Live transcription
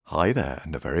Hi there,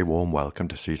 and a very warm welcome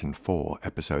to Season 4,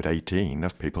 Episode 18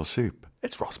 of People Soup.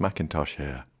 It's Ross McIntosh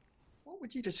here. What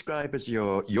would you describe as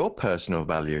your personal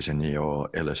values in your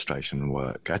illustration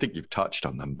work? I think you've touched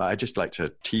on them, but I'd just like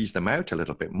to tease them out a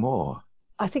little bit more.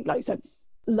 I think, like you said,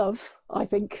 love. I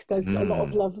think there's a lot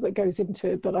of love that goes into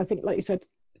it, but I think, like you said,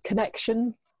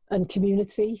 connection and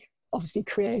community, obviously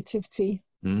creativity.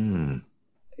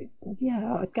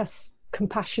 Yeah, I guess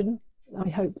compassion. I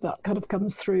hope that kind of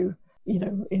comes through,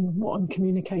 in what I'm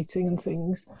communicating and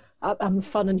things. And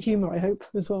fun and humour, I hope,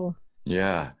 as well.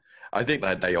 Yeah, I think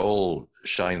that they all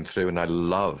shine through, and I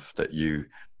love that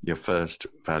your first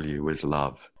value was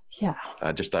love. Yeah.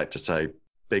 I'd just like to say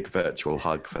big virtual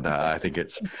hug for that. I think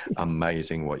it's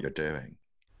amazing what you're doing.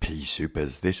 Pea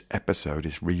Soupers, this episode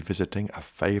is revisiting a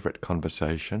favourite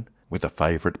conversation with a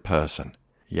favourite person.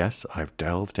 Yes, I've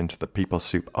delved into the People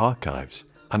Soup archives,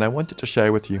 and I wanted to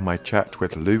share with you my chat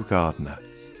with Lou Gardner,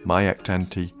 my act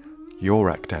auntie, your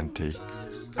act auntie,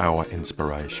 our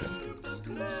inspiration.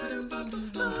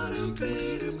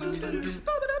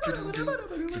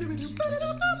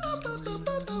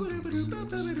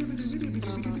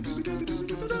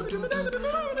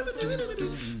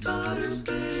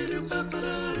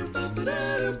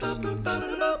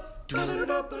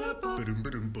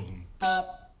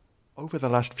 Over the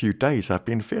last few days, I've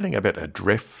been feeling a bit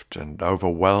adrift and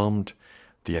overwhelmed.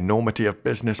 The enormity of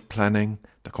business planning,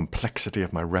 the complexity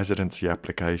of my residency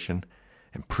application,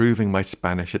 improving my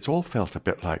Spanish, it's all felt a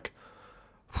bit like,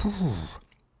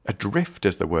 adrift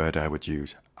is the word I would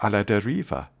use, a la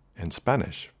deriva in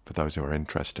Spanish, for those who are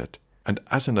interested. And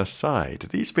as an aside,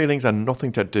 these feelings are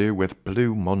nothing to do with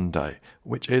Blue Monday,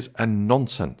 which is a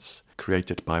nonsense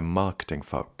created by marketing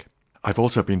folk. I've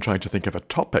also been trying to think of a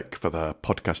topic for the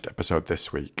podcast episode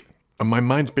this week, and my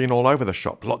mind's been all over the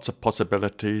shop, lots of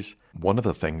possibilities. One of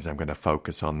the things I'm going to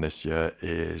focus on this year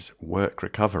is work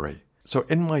recovery. So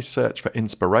in my search for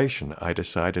inspiration, I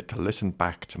decided to listen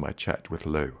back to my chat with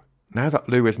Lou. Now that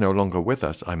Lou is no longer with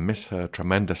us, I miss her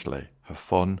tremendously. Her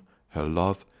fun, her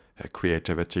love, her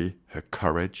creativity, her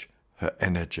courage, her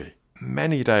energy.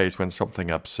 Many days when something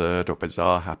absurd or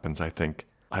bizarre happens, I think,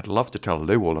 I'd love to tell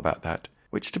Lou all about that,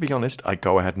 which, to be honest, I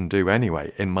go ahead and do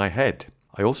anyway, in my head.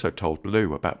 I also told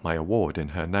Lou about my award in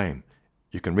her name.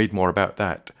 You can read more about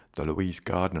that, the Louise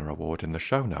Gardner Award, in the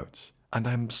show notes. And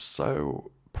I'm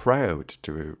so proud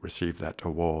to receive that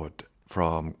award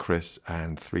from Chris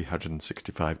and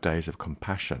 365 Days of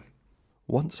Compassion.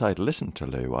 Once I'd listened to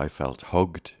Lou, I felt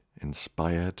hugged,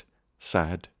 inspired,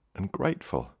 sad, and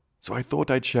grateful. So I thought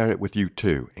I'd share it with you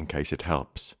too, in case it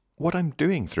helps. What I'm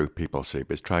doing through People Soup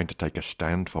is trying to take a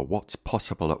stand for what's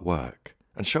possible at work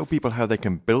and show people how they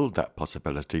can build that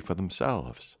possibility for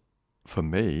themselves. For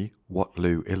me, what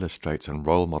Lou illustrates and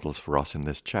role models for us in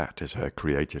this chat is her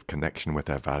creative connection with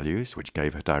her values, which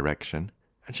gave her direction,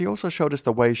 and she also showed us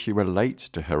the way she relates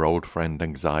to her old friend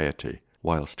anxiety,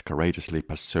 whilst courageously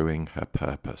pursuing her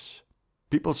purpose.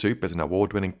 People Soup is an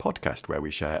award-winning podcast where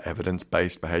we share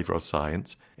evidence-based behavioural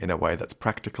science in a way that's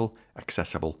practical,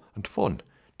 accessible, and fun,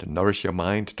 to nourish your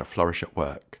mind to flourish at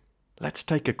work. Let's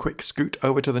take a quick scoot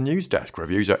over to the news desk.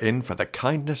 Reviews are in for The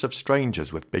Kindness of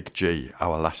Strangers with Big G,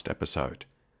 our last episode.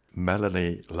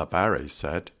 Melanie Labarre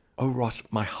said, "Oh Ross,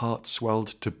 my heart swelled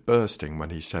to bursting when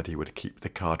he said he would keep the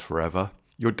card forever.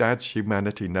 Your dad's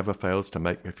humanity never fails to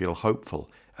make me feel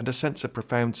hopeful and a sense of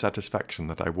profound satisfaction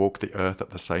that I walk the earth at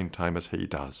the same time as he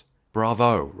does.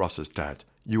 Bravo, Ross's dad.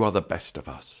 You are the best of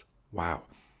us." Wow.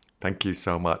 Thank you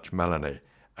so much, Melanie.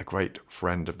 A great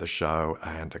friend of the show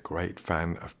and a great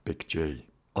fan of Big G.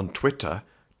 On Twitter,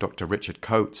 Dr. Richard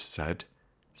Coates said,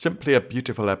 "Simply a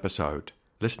beautiful episode.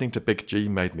 Listening to Big G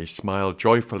made me smile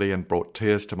joyfully and brought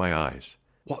tears to my eyes.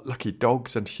 What lucky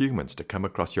dogs and humans to come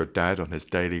across your dad on his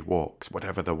daily walks,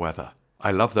 whatever the weather. I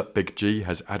love that Big G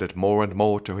has added more and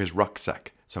more to his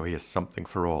rucksack, so he is something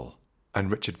for all."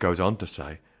 And Richard goes on to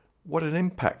say, "What an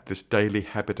impact this daily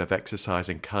habit of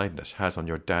exercising kindness has on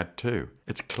your dad too.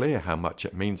 It's clear how much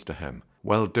it means to him.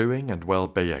 Well-doing and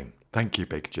well-being. Thank you,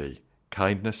 Big G.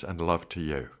 Kindness and love to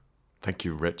you." Thank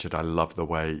you, Richard. I love the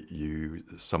way you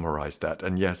summarised that.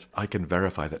 And yes, I can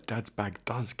verify that Dad's bag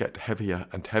does get heavier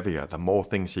and heavier the more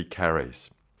things he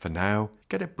carries. For now,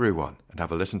 get a brew on and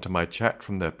have a listen to my chat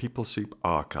from the People Soup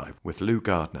archive with Lou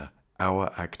Gardner,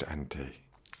 our act auntie.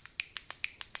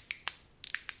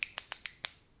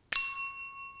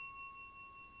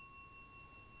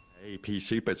 Hey, Pea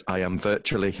Soupers, I am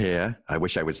virtually here. I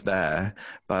wish I was there,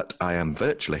 but I am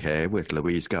virtually here with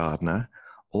Louise Gardner,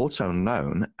 also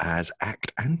known as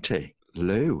Act Auntie.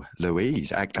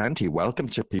 Louise, Act Auntie, welcome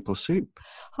to People Soup.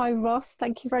 Hi, Ross.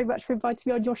 Thank you very much for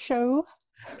inviting me on your show.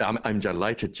 I'm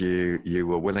delighted you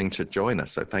were willing to join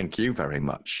us, so thank you very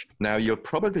much. Now, you'll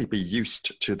probably be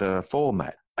used to the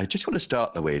format. I just want to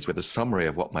start, Louise, with a summary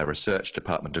of what my research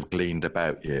department have gleaned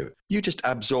about you. You just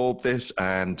absorb this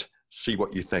and see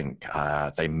what you think.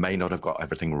 They may not have got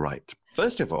everything right.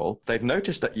 First of all, they've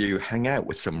noticed that you hang out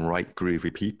with some right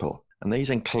groovy people, and these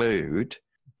include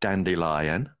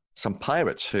Dandelion, some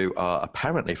pirates who are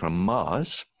apparently from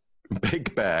Mars,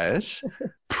 big bears,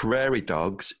 prairie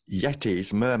dogs,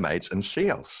 yetis, mermaids, and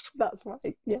seals. That's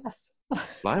right, yes.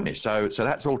 Blimey, so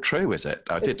that's all true, is it?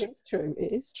 It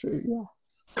is true,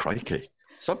 yes. Crikey.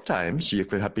 Sometimes you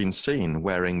have been seen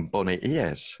wearing bunny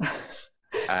ears.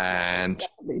 And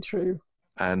definitely true.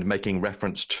 And making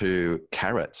reference to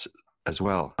carrots as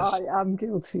well. I am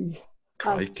guilty.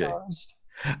 Crikey.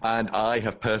 And I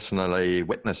have personally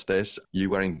witnessed this, you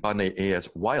wearing bunny ears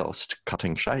whilst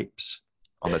cutting shapes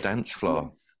on the dance floor.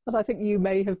 Yes. And I think you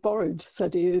may have borrowed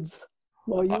said ears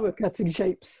while you were cutting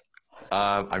shapes.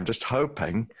 I'm just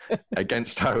hoping,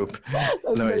 against hope.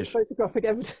 There's no photographic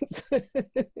evidence.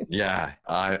 Yeah,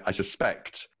 I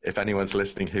suspect if anyone's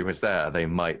listening who was there, they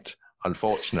might,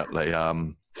 unfortunately,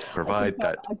 provide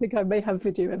that. I think I may have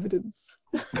video evidence.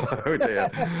 Oh dear.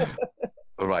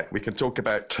 All right, we can talk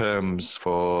about terms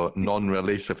for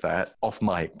non-release of that off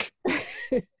mic.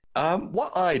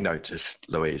 What I noticed,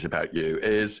 Louise, about you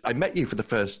is I met you for the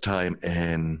first time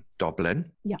in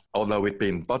Dublin. Yeah. Although we'd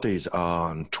been buddies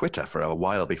on Twitter for a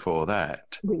while before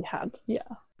that. We had, yeah.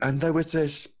 And there was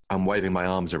this, I'm waving my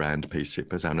arms around, Peace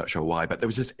Supers, I'm not sure why, but there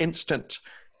was this instant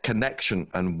connection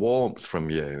and warmth from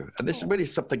you. And this is really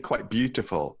something quite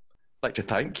beautiful. I'd like to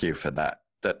thank you for that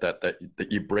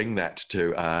you bring that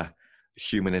to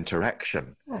human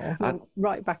interaction. Oh, well,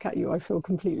 right back at you, I feel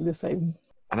completely the same.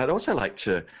 And I'd also like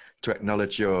to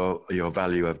acknowledge your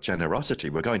value of generosity.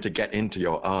 We're going to get into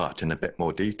your art in a bit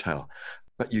more detail,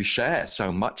 but you share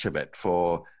so much of it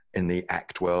in the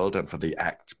ACT world and for the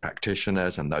ACT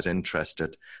practitioners and those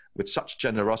interested with such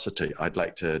generosity. I'd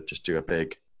like to just do a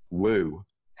big woo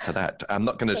for that. I'm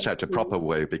not going to shout a proper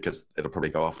woo because it'll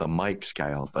probably go off the mic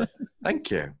scale, but thank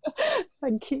you.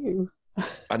 Thank you.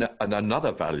 And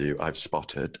another value I've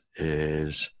spotted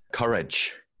is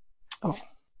courage. Oh.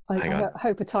 I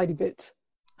hope a tiny bit.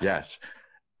 Yes.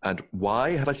 And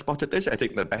why have I spotted this? I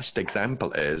think the best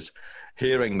example is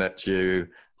hearing that you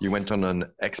went on an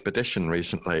expedition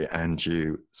recently and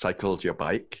you cycled your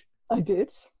bike. I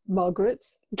did, Margaret.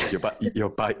 Your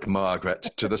bike, Margaret,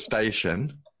 to the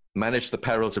station, managed the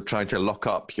perils of trying to lock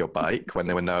up your bike when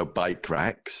there were no bike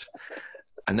racks,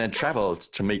 and then travelled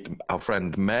to meet our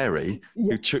friend Mary,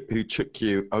 who took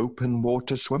you open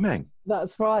water swimming.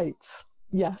 That's right.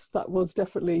 Yes, that was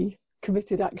definitely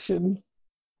committed action.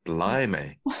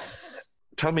 Blimey.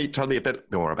 Tell me a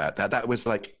bit more about that. That was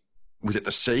like, was it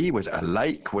the sea? Was it a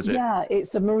lake? Was it? Yeah,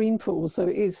 it's a marine pool. So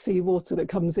it is sea water that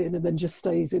comes in and then just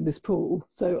stays in this pool.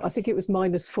 So I think it was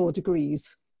 -4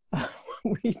 degrees.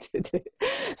 We did it.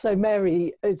 So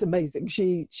Mary is amazing.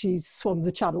 She's swum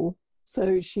the channel.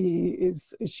 So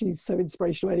she's so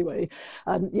inspirational anyway.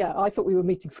 And yeah, I thought we were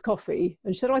meeting for coffee.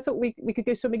 And she said, I thought we could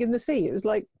go swimming in the sea. It was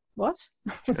like, what?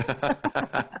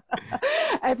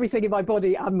 Everything in my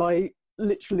body and my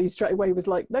literally straight away was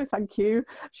like, no, thank you.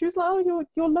 She was like, oh,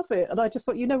 you'll love it. And I just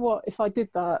thought, you know what? If I did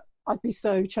that, I'd be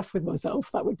so chuffed with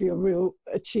myself. That would be a real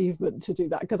achievement to do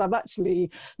that, because I'm actually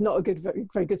not a very,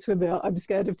 very good swimmer. I'm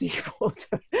scared of deep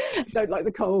water. Don't like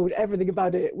the cold. Everything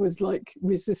about it was like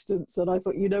resistance. And I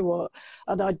thought, you know what?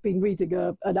 And I'd been reading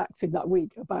an ACT thing that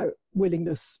week about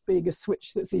willingness being a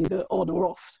switch that's either on or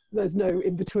off. There's no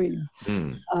in between.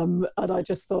 And I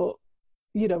just thought,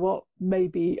 you know what?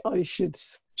 Maybe I should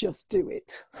just do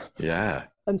it. Yeah.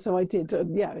 And so I did.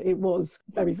 And yeah, it was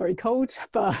very, very cold,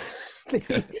 but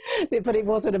but it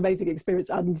was an amazing experience.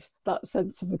 And that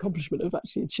sense of accomplishment of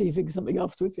actually achieving something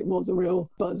afterwards, it was a real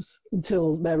buzz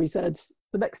until Mary said,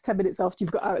 the next 10 minutes after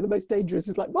you've got out of the most dangerous,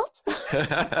 is like, what?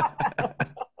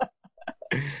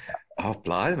 Oh,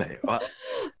 blimey. Well,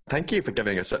 thank you for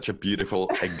giving us such a beautiful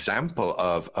example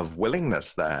of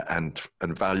willingness there and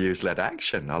values-led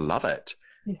action. I love it.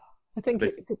 I think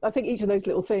each of those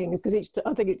little things, because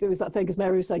I think it was that thing, as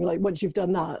Mary was saying, like once you've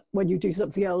done that, when you do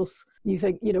something else, you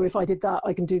think, you know, if I did that,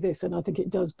 I can do this. And I think it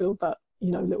does build that,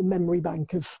 you know, little memory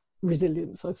bank of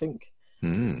resilience, I think.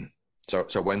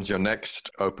 So when's your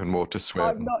next open water swim?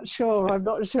 I'm not sure.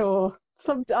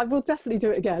 I will definitely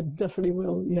do it again. Definitely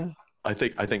will, yeah. I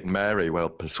think Mary will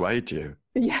persuade you.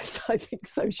 Yes, I think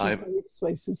so. She's very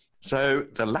persuasive. So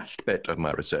the last bit of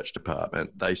my research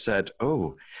department, they said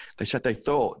they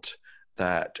thought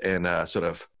that in a sort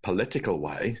of political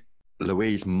way,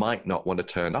 Louise might not want to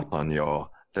turn up on your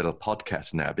little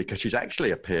podcast now, because she's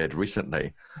actually appeared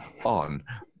recently on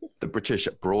the British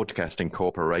Broadcasting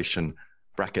Corporation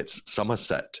brackets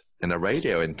Somerset in a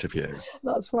radio interview.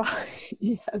 That's right.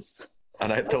 Yes.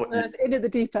 And I thought, in at the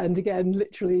deep end again.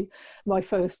 Literally, my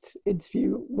first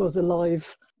interview was a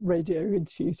live radio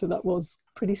interview, so that was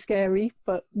pretty scary.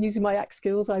 But using my act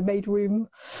skills, I made room.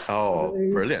 Oh,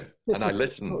 brilliant! And I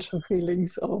listened. Lots of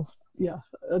feelings. Oh, yeah.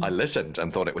 I listened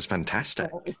and thought it was fantastic.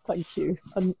 Oh, thank you.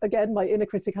 And again, my inner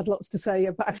critic had lots to say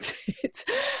about it.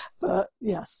 But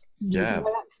yes, using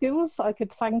my act skills, I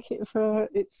could thank it for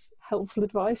its helpful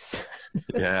advice.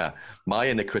 Yeah. My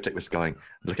inner critic was going,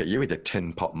 look at you with your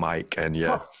tin pot mic and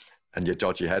your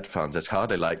dodgy headphones. It's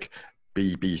hardly like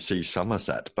BBC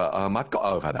Somerset. But I've got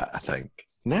over that, I think.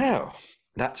 Now,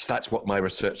 that's what my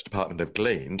research department have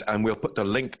gleaned, and we'll put the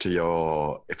link to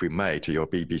your, if we may, to your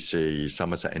BBC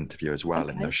Somerset interview as well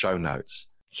in the show notes.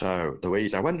 So,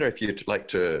 Louise, I wonder if you'd like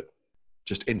to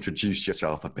just introduce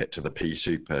yourself a bit to the Pea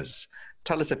Supers.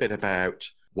 Tell us a bit about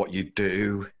what you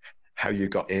do, how you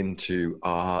got into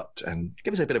art, and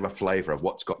give us a bit of a flavour of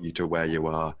what's got you to where you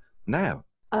are now.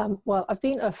 Well, I've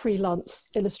been a freelance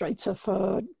illustrator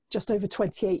for just over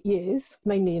 28 years,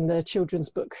 mainly in the children's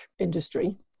book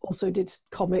industry. Also did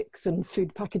comics and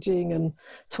food packaging and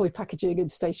toy packaging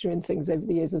and stationery and things over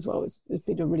the years as well. It's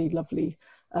been a really lovely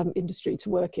industry to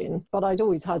work in. But I'd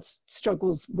always had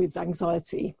struggles with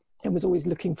anxiety and was always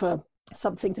looking for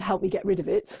something to help me get rid of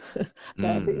it.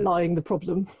 Lying the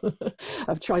problem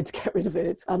of trying to get rid of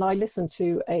it. And I listened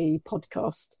to a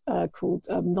podcast called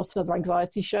Not Another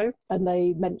Anxiety Show, and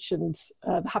they mentioned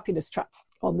the happiness trap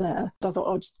on there. I thought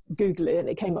I'll just Google it, and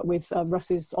it came up with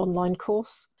Russ's online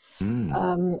course.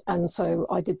 And so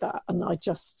I did that, and I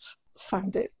just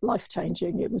found it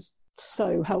life-changing. It was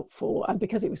so helpful, and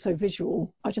because it was so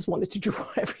visual, I just wanted to draw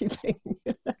everything.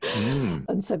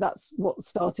 And so that's what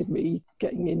started me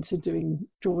getting into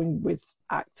drawing with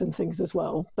ACT and things as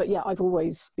well. But yeah, I've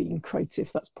always been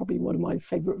creative. That's probably one of my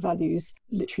favourite values.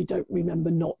 Literally don't remember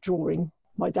not drawing.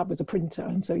 My dad was a printer,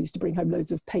 and so he used to bring home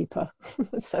loads of paper.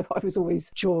 So I was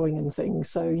always drawing and things.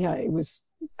 So yeah, it was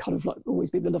kind of like always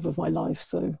been the love of my life.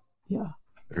 So yeah.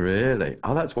 Really?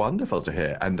 Oh, that's wonderful to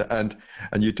hear. And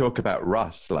you talk about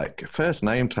Russ, like first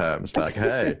name terms, like,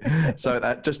 hey. So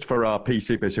that, just for our Pea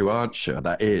Supers who aren't sure,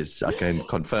 that is, I can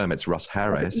confirm it's Russ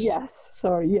Harris. Yes.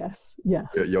 Sorry. Yes.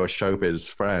 Your showbiz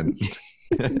friend.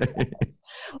 Yes.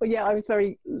 Well, yeah, I was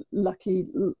very lucky.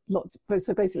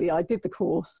 So basically I did the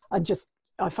course and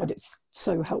I found it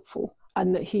so helpful.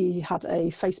 And that he had a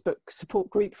Facebook support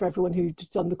group for everyone who'd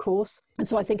done the course. And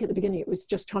so I think at the beginning it was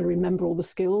just trying to remember all the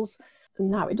skills. And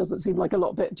now it doesn't seem like a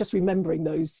lot, but just remembering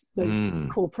those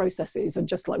core processes and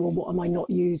just like, well, what am I not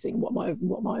using? What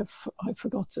I've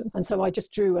forgotten? And so I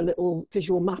just drew a little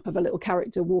visual map of a little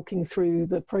character walking through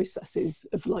the processes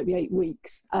of like the 8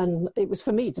 weeks. And it was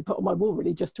for me to put on my wall,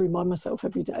 really, just to remind myself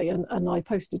every day. And I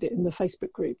posted it in the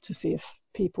Facebook group to see if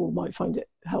people might find it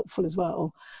helpful as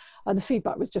well. And the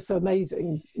feedback was just so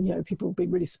amazing. You know, people being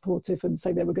really supportive and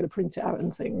saying they were going to print it out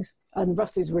and things. And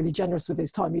Russ is really generous with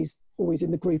his time. He's always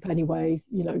in the group anyway,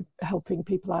 you know, helping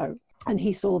people out. And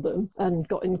he saw them and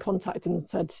got in contact and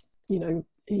said, you know,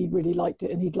 he really liked it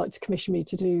and he'd like to commission me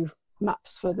to do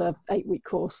maps for the 8-week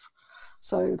course.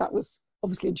 So that was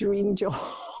obviously a dream job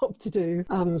to do.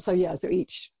 So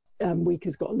each week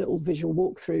has got a little visual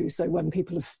walkthrough. So when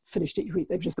people have finished each week,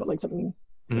 they've just got like something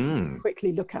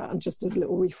quickly look at, and just as a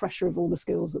little refresher of all the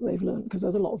skills that they've learned, because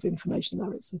there's a lot of information there.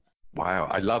 Wow,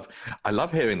 I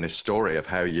love hearing this story of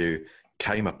how you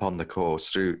came upon the course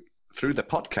through the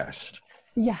podcast.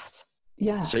 Yes,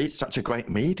 yeah. See, it's such a great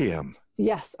medium.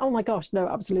 Yes. Oh my gosh, no,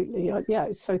 absolutely.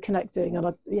 It's so connecting, and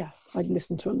I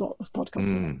listen to a lot of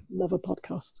podcasts. I love a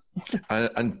podcast.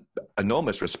 and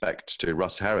enormous respect to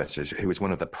Russ Harris, who was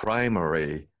one of the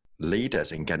primary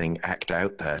leaders in getting ACT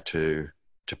out there to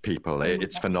people.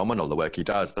 It's phenomenal, the work he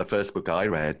does. The first book I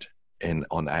read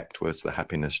on ACT was The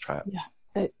Happiness Trap.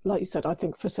 Yeah, like you said, I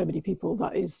think for so many people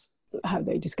that is how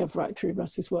they discover ACT through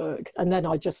Russ's work. And then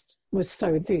I just was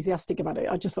so enthusiastic about it.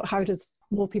 I just thought, how does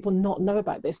more people not know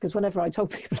about this? Because whenever I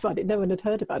told people about it, no one had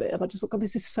heard about it. And I just thought, God,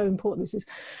 this is so important. This is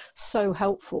so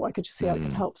helpful. I could just see how it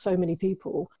could help so many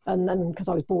people. And then because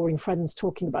I was boring friends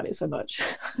talking about it so much,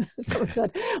 someone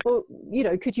said, well, you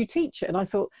know, could you teach it? And I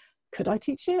thought, could I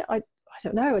teach it? I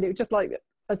don't know. And it was just like,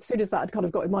 as soon as that had kind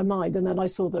of got in my mind, and then I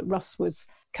saw that Russ was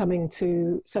coming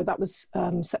to, so that was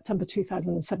September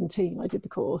 2017, I did the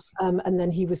course. And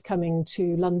then he was coming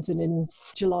to London in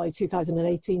July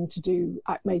 2018 to do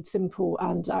ACT Made Simple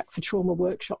and ACT for Trauma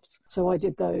workshops. So I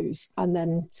did those. And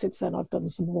then since then, I've done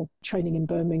some more training in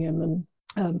Birmingham and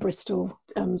Bristol,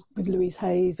 with Louise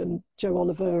Hayes and Joe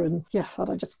Oliver, and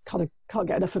I just kind of can't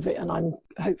get enough of it. And I'm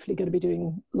hopefully going to be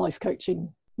doing life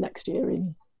coaching next year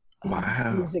in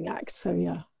using ACT. So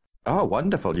yeah. Oh,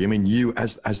 wonderful! You mean you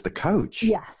as the coach?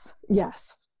 Yes.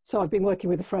 So I've been working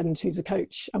with a friend who's a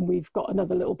coach, and we've got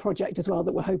another little project as well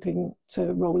that we're hoping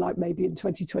to roll out maybe in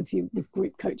 2020 with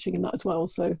group coaching and that as well.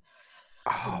 So.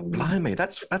 Oh, blimey,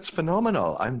 that's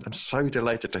phenomenal. I'm so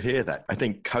delighted to hear that. I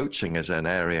think coaching is an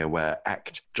area where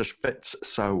ACT just fits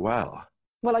so well.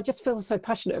 Well, I just feel so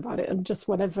passionate about it. And just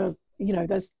whenever,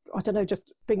 there's, I don't know,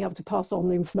 just being able to pass on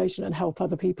the information and help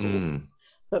other people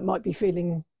that might be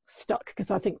feeling stuck.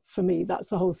 Because I think for me, that's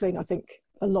the whole thing. I think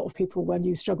a lot of people, when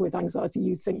you struggle with anxiety,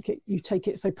 you take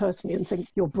it so personally and think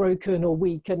you're broken or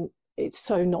weak. And it's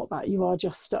so not that. You are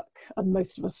just stuck. And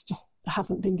most of us just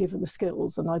haven't been given the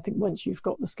skills. And I think once you've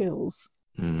got the skills,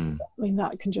 I mean,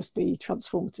 that can just be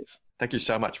transformative. Thank you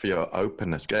so much for your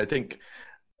openness. I think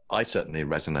I certainly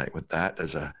resonate with that.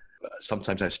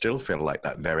 Sometimes I still feel like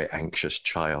that very anxious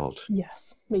child.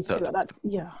 Yes, me too.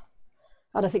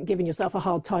 And I think giving yourself a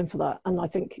hard time for that. And I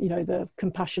think, the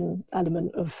compassion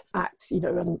element of ACT,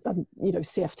 and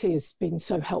CFT has been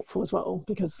so helpful as well,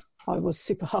 because I was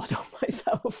super hard on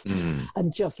myself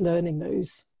and just learning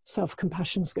those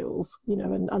self-compassion skills,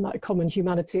 and that common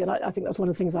humanity. And I think that's one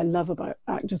of the things I love about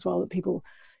ACT as well, that people,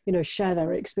 share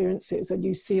their experiences, and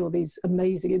you see all these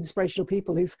amazing inspirational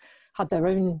people who've had their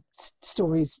own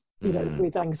stories,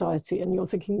 with anxiety, and you're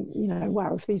thinking,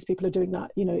 wow, if these people are doing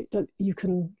that, you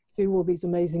can do all these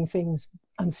amazing things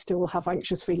and still have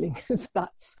anxious feelings.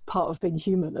 That's part of being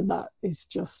human, and that is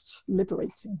just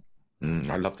liberating.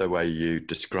 I love the way you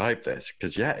describe this,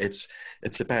 because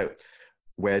it's about,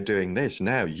 we're doing this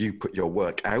now. You put your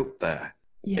work out there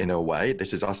in a way.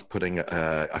 This is us putting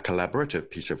a collaborative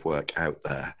piece of work out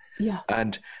there. Yeah.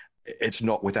 And it's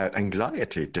not without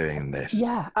anxiety doing this.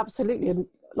 Yeah, absolutely. And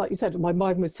like you said, my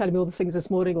mind was telling me all the things this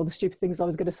morning, all the stupid things I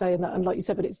was going to say, and like you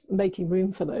said, but it's making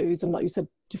room for those. And like you said,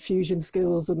 diffusion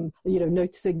skills and,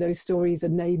 noticing those stories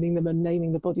and naming them and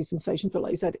naming the body sensations. But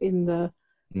like you said, in the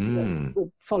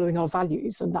following our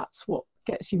values, and that's what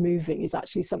gets you moving, is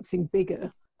actually something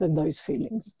bigger than those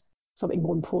feelings, something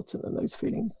more important than those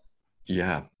feelings.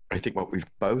 Yeah, I think what we've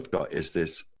both got is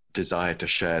this desire to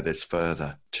share this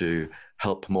further, to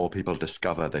help more people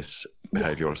discover this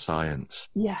behavioural science.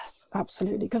 Yes,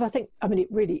 absolutely. Because I think, it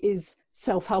really is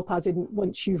self-help, as in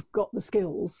once you've got the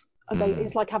skills,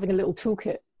 it's like having a little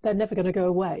toolkit. They're never going to go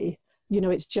away.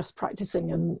 It's just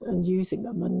practicing and using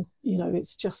them. And,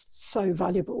 it's just so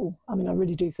valuable. I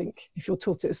really do think if you're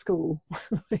taught it at school,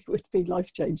 it would be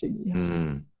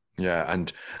life-changing. Yeah,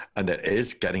 and it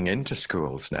is getting into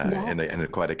schools now in a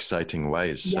quite exciting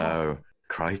ways. So,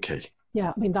 crikey.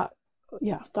 Yeah,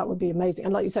 that would be amazing.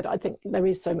 And like you said, I think there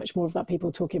is so much more of that,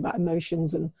 people talking about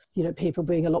emotions and, people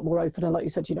being a lot more open. And like you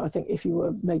said, I think if you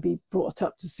were maybe brought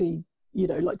up to see,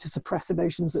 like to suppress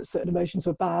emotions, that certain emotions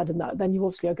were bad, and that, then you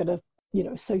obviously are going to,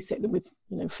 associate them with,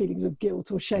 feelings of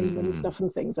guilt or shame and stuff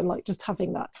and things. And like just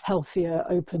having that healthier,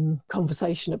 open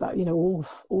conversation about,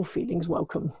 all feelings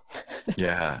welcome.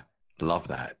 Yeah, love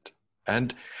that.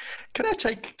 And can I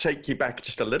take you back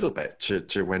just a little bit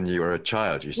to when you were a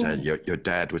child? You said your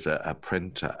dad was a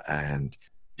printer and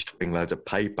used to bring loads of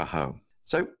paper home.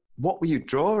 So what were you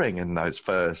drawing in those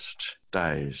first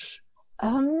days?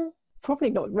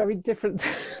 Probably not very different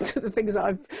to the things that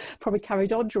I've probably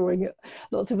carried on drawing.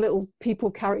 Lots of little people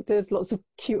characters, lots of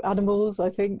cute animals, I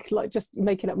think, like just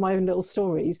making up my own little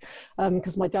stories.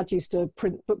 Because my dad used to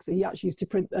print books. He actually used to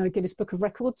print Guinness Book of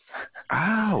Records.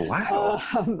 Oh, wow.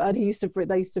 And they used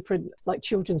to print like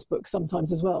children's books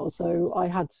sometimes as well. So I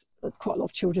had quite a lot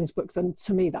of children's books. And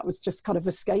to me, that was just kind of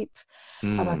escape.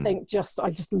 And I think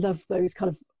I just love those kind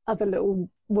of other little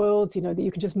worlds, that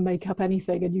you can just make up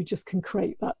anything and you just can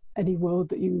create that any world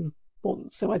that you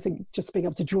want. So I think just being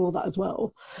able to draw that as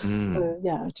well.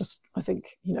 I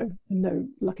think,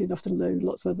 lucky enough to know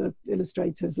lots of other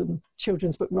illustrators and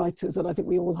children's book writers. And I think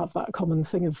we all have that common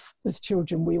thing of, as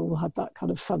children, we all had that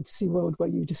kind of fantasy world where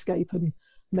you'd escape and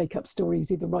make up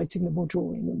stories, either writing them or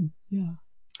drawing them. Yeah.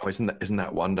 Oh, isn't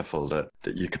that wonderful that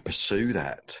you could pursue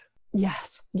that?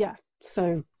 Yes. Yeah.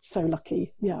 So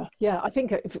lucky. Yeah. I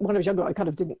think when I was younger, I kind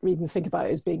of didn't even think about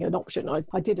it as being an option.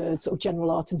 I did a sort of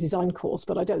general art and design course,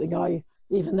 but I don't think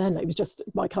even then, it was just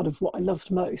my kind of what I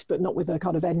loved most, but not with a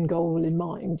kind of end goal in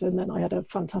mind. And then I had a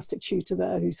fantastic tutor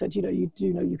there who said, you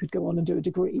do know you could go on and do a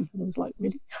degree. And I was like,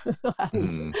 really? I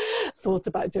hadn't thought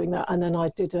about doing that. And then I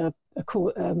did a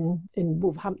course in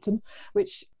Wolverhampton,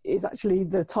 which is actually,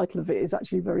 the title of it is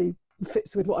actually very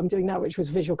fits with what I'm doing now, which was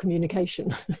visual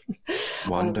communication.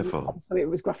 Wonderful. So it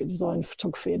was graphic design,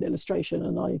 photography and illustration,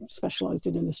 and I specialised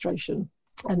in illustration.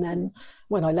 And then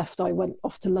when I left, I went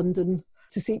off to London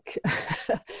to seek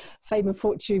fame and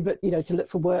fortune, but, to look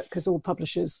for work, because all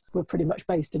publishers were pretty much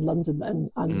based in London then,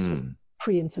 and it was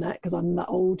pre-internet, because I'm that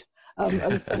old.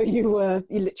 And so you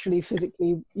literally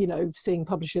physically, seeing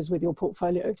publishers with your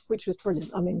portfolio, which was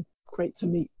brilliant. I mean, great to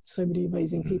meet so many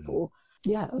amazing people.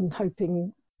 Yeah, and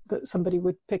hoping that somebody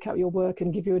would pick out your work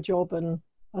and give you a job. And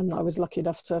I was lucky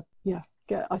enough to,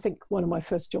 get, I think one of my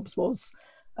first jobs was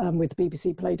with the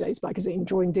BBC Playdays magazine,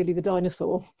 drawing Dilly the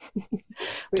dinosaur.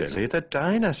 Dilly the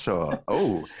dinosaur.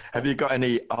 Oh, have you got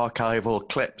any archival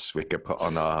clips we could put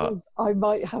on our... I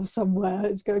might have somewhere.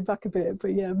 It's going back a bit,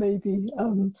 but yeah, maybe.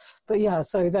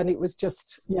 So then it was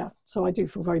just, so I do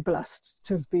feel very blessed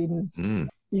to have been,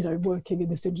 working in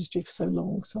this industry for so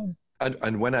long. So.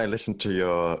 And when I listened to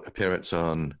your appearance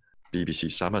on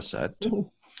BBC Somerset,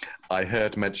 I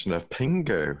heard mention of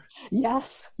Pingu.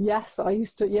 Yes, I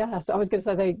used to, I was going to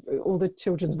say all the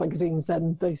children's magazines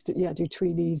then, they used to, do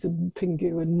Tweenies and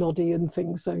Pingu and Noddy and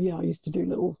things. So, I used to do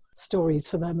little stories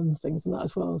for them and things and that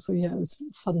as well. So, it was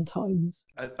fun times.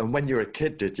 And when you were a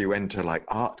kid, did you enter like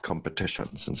art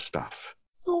competitions and stuff?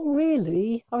 Not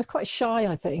really. I was quite shy,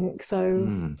 I think.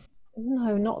 So...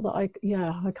 No, not that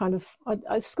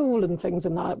I school and things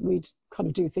and that, we'd kind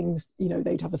of do things,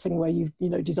 they'd have a thing where you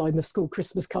design the school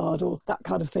Christmas card or that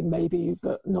kind of thing maybe,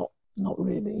 but not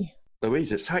really.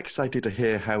 Louise, it's so exciting to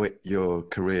hear how your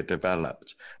career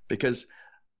developed, because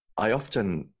I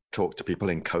often talk to people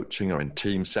in coaching or in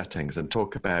team settings and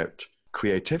talk about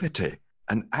creativity,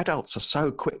 and adults are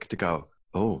so quick to go,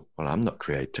 oh, well, I'm not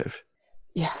creative.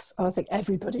 Yes, I think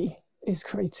everybody is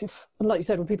creative. And like you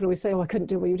said, when people always say, oh, I couldn't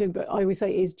do what you're doing, but I always say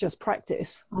it is just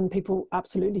practice, and people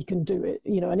absolutely can do it,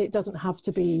 and it doesn't have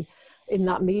to be in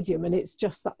that medium, and it's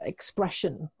just that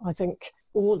expression. I think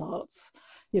all arts,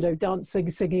 dancing,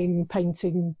 singing,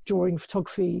 painting, drawing,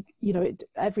 photography,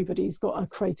 everybody's got a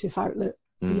creative outlet,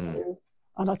 and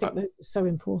I think that's so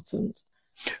important.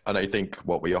 And I think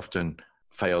what we often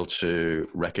fail to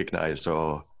recognize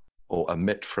or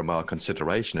omit from our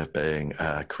consideration of being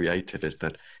creative is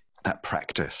that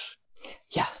practice.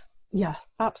 Yes. Yeah,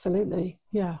 absolutely.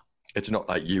 Yeah. It's not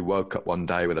like you woke up one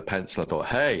day with a pencil and thought,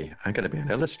 hey, I'm going to be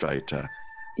an illustrator.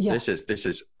 Yeah. This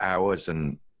is hours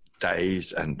and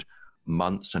days and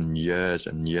months and years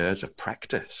of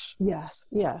practice. Yes.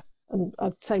 Yeah. And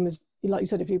same as, like you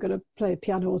said, if you're going to play a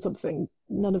piano or something,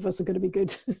 none of us are going to be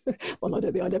good. Well, I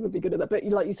don't think I'd ever be good at that. But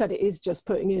like you said, it is just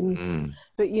putting in,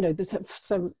 but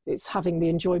so it's having the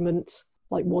enjoyment,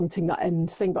 like wanting that end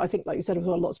thing. But I think, like you said, as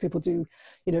well, lots of people do,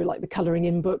 like the colouring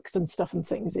in books and stuff and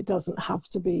things. It doesn't have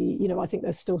to be, I think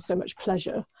there's still so much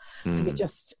pleasure to be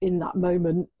just in that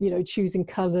moment, choosing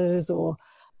colours or,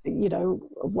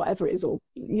 whatever it is, or,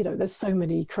 there's so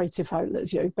many creative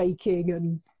outlets, baking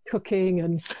and cooking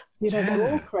and,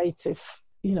 they're all creative,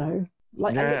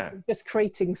 just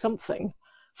creating something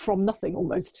from nothing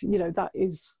almost, that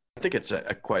is. I think it's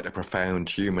quite a profound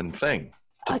human thing.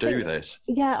 To do this.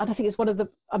 Yeah, and I think it's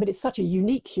it's such a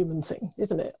unique human thing,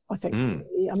 isn't it? I think.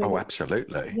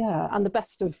 Absolutely. Yeah, and the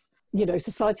best of,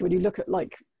 society, when you look at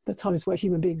like the times where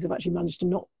human beings have actually managed to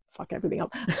not fuck everything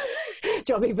up. Do you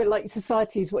know what I mean? But like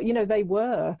societies, they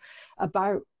were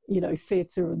about,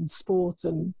 theatre and sport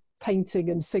and painting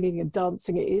and singing and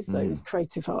dancing. It is those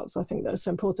creative arts, I think, that are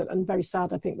so important, and very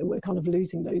sad, I think, that we're kind of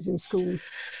losing those in schools.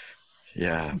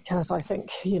 Yeah. Because I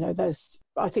think,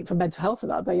 I think for mental health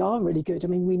and that, they are really good. I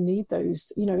mean, we need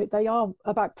those, they are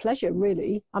about pleasure,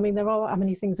 really. I mean, there are how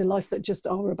many things in life that just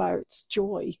are about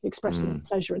joy, expressing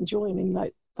pleasure and joy. I mean,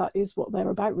 like, that is what they're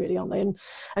about, really, aren't they?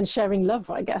 And sharing love,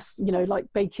 I guess, like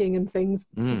baking and things.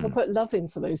 People put love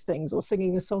into those things, or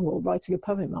singing a song or writing a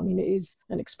poem. I mean, it is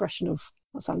an expression of,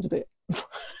 that sounds a bit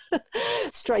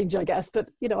strange, I guess, but,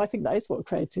 I think that is what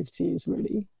creativity is,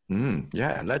 really.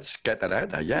 Yeah, let's get that out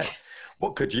there. Yeah.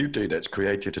 What could you do that's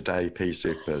creative today, Pea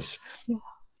Supers? Yeah.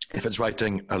 If it's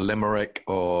writing a limerick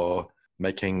or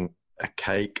making a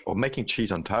cake or making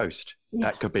cheese on toast,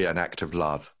 that could be an act of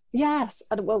love. Yes.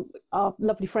 And well, our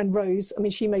lovely friend Rose, I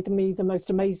mean, she made me the most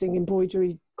amazing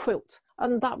embroidery quilt.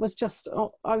 And that was just,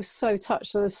 I was so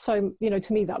touched. There's so,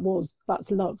 to me,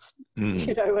 that's love,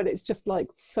 and it's just like,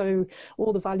 so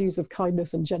all the values of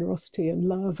kindness and generosity and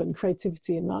love and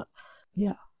creativity and that.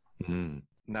 Yeah.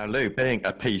 Now, Lou, being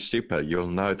a Pea Super, you'll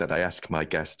know that I ask my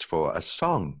guests for a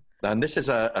song. And this is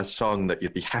a song that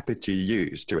you'd be happy to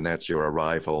use to announce your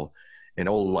arrival in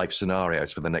all life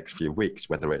scenarios for the next few weeks,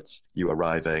 whether it's you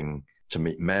arriving to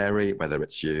meet Mary, whether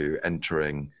it's you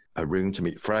entering a room to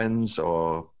meet friends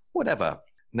or whatever.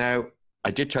 Now,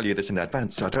 I did tell you this in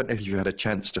advance, so I don't know if you had a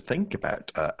chance to think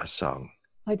about a song.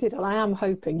 I did, and I am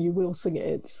hoping you will sing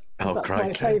it. Oh, that's crikey.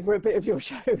 my favourite bit of your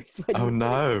show. Is when Oh, you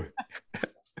no.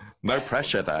 No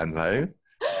pressure then, though.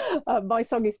 My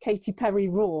song is Katy Perry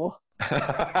Raw.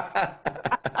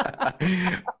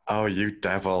 Oh, you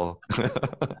devil.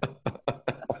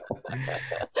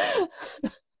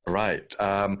 Right.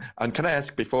 And can I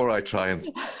ask, before I try and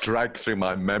drag through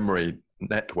my memory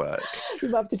network?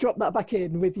 You have to drop that back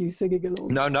in with you singing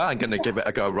along. No, I'm going to give it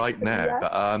a go right now. Yeah.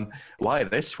 But why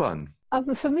this one?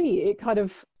 For me, it kind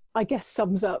of, I guess,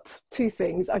 sums up two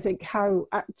things. I think how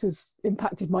actors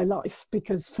impacted my life,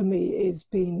 because for me it's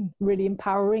been really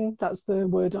empowering. That's the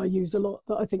word I use a lot,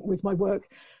 that I think with my work,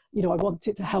 I want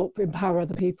it to help empower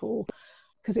other people,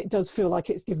 because it does feel like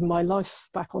it's given my life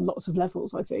back on lots of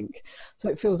levels, I think. So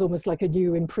it feels almost like a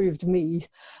new, improved me.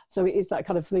 So it is that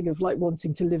kind of thing of like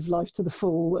wanting to live life to the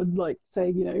full and like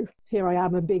saying, here I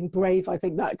am and being brave. I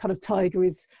think that kind of tiger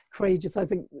is courageous. I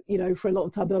think, for a lot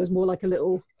of time I was more like a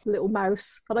little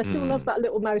mouse, and I still love that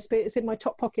little mouse bit. It's in my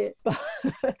top pocket.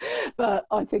 But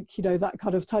I think, that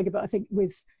kind of tiger, but I think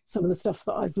with some of the stuff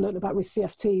that I've learned about with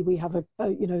CFT, we have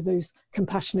those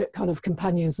compassionate kind of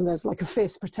companions, and there's like a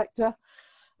fierce protector.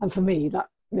 And for me,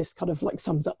 this kind of like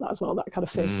sums up that as well, that kind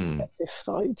of fierce protective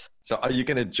side. So are you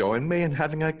going to join me in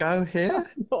having a go here?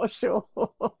 Not sure.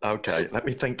 Okay, let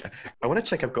me think. I want to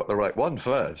check I've got the right one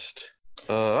first.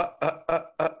 Does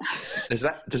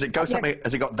it go something?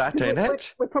 Has it got that in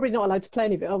it? We're probably not allowed to play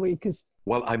any of it, are we? Because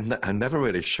well, I'm never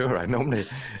really sure.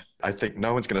 I think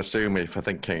no one's going to sue me for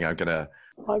thinking I'm going to.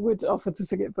 I would offer to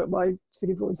sing it, but my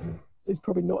singing voice is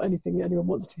probably not anything anyone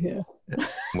wants to hear.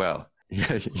 Well,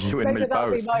 yeah, you and me that'll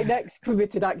both. be my next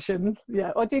committed action.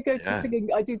 Yeah, I do go to singing.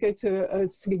 I do go to a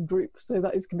singing group, so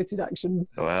that is committed action.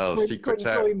 Well, for secret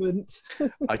enjoyment.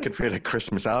 I can feel a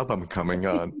Christmas album coming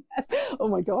on. Yes. Oh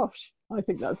my gosh, I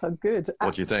think that sounds good.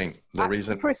 What do you think? Act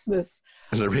for Christmas.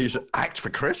 The reason act for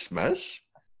Christmas,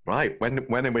 right? When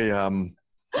are we?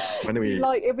 When are we?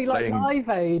 It'd be like Live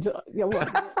Aid. Yeah,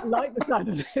 like the sound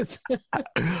of this.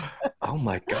 Oh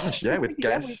my gosh! Yeah, with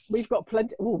guests. We've got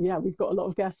plenty. Oh yeah, we've got a lot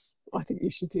of guests. I think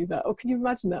you should do that. Or can you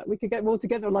imagine that? We could get them all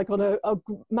together, like on a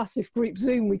massive group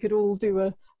Zoom. We could all do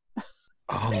a.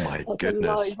 Oh my like goodness!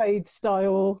 A Live Aid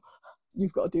style.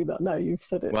 You've got to do that. No, you've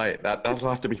said it. Right, that'll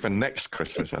have to be for next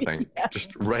Christmas, I think. Yes.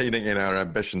 Just reining in our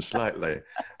ambition slightly.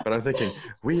 But I'm thinking,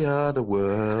 we are the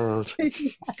world.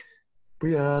 Yes.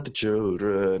 We are the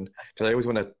children. Because I always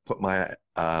want to put my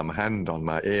hand on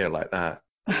my ear like that.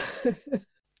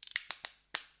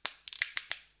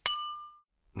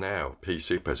 Now, P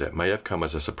Supers, it may have come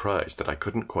as a surprise that I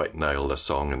couldn't quite nail the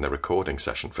song in the recording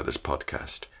session for this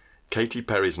podcast. Katy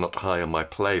Perry's not high on my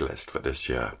playlist for this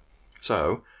year.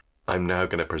 So, I'm now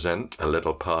going to present a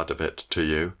little part of it to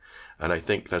you, and I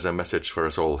think there's a message for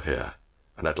us all here.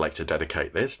 And I'd like to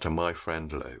dedicate this to my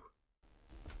friend Lou.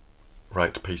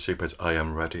 Right, P Supers, I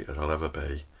am ready as I'll ever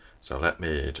be. So let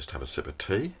me just have a sip of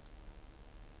tea.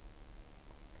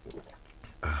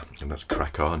 And let's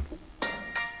crack on.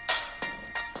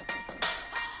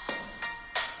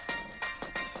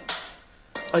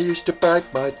 I used to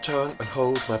bite my tongue and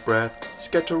hold my breath,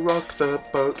 scared to rock the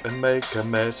boat and make a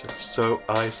mess, so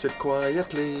I said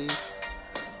quietly,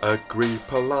 agree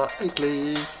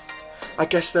politely. I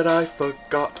guess that I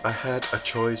forgot I had a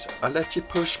choice. I let you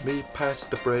push me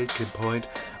past the breaking point.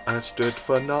 I stood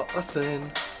for nothing,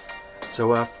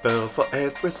 so I fell for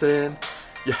everything.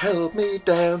 You held me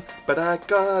down, but I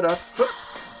got up,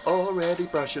 already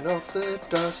brushing off the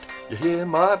dust. You hear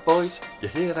my voice, you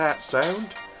hear that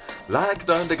sound? Like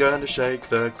thunder gonna shake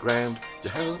the ground. You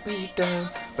held me down,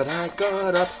 but I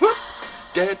got up,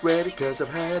 get ready 'cause I've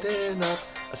had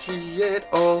enough. I see it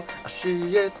all, I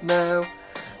see it now.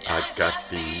 I got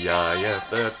the eye of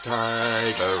the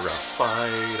tiger, a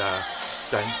fighter,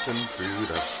 dancing through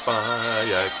the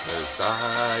fire, 'cause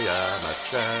I am a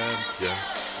champion,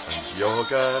 and you're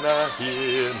gonna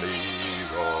hear me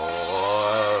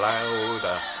roar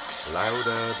louder,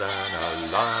 louder than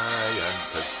a lion,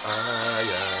 'cause I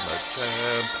am a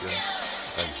champion,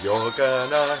 and you're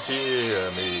gonna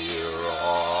hear me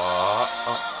roar.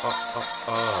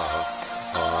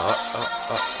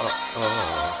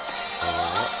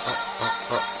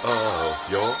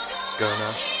 You're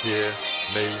gonna hear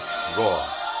me roar.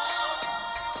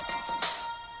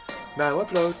 Now I'm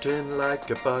floating like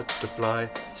a butterfly,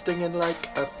 stinging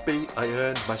like a bee. I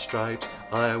earned my stripes.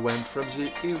 I went from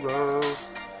zero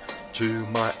to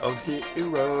my own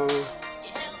hero.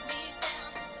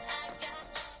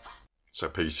 So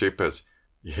P Supers,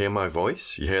 you hear my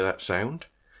voice? You hear that sound?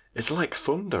 It's like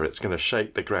thunder. It's going to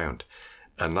shake the ground.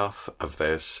 Enough of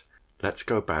this. Let's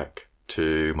go back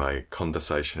to my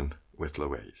conversation with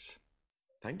Louise.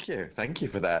 Thank you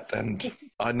for that. And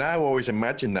I now always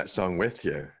imagine that song with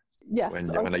you. Yes,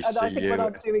 when I think when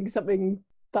I'm doing something,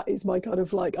 that is my kind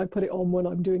of like, I put it on when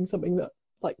I'm doing something that,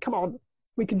 like, come on,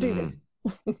 we can do this.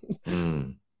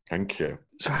 Thank you.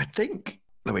 So I think,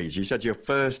 Louise, you said your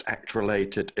first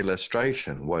act-related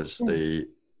illustration was the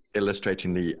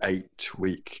illustrating the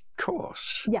 8-week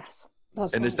course. Yes,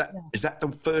 that's and right. Is that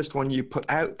the first one you put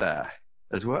out there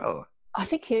as well? I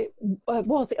think it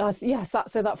was. Yes,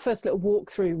 that first little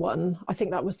walkthrough one, I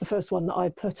think that was the first one that I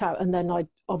put out. And then I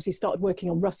obviously started working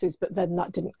on Russ's, but then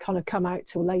that didn't kind of come out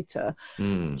till later.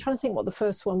 I'm trying to think what the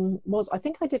first one was. I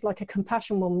think I did like a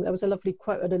compassion one. There was a lovely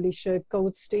quote, an Alicia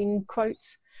Goldstein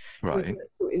quote. Right.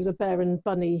 It was a bear and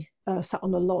bunny sat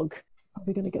on a log.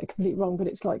 We're going to get it completely wrong, but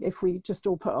it's like, if we just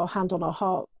all put our hand on our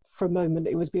heart for a moment,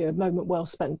 it would be a moment well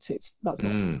spent. That's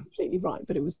not completely right,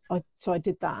 but it was. So I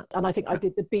did that, and I think I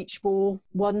did the beach ball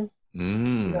one, you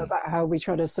know, about how we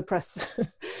try to suppress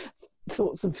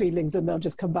thoughts and feelings, and they'll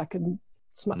just come back and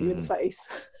smack you in the face.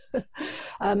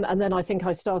 And then I think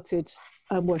I started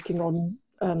working on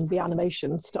the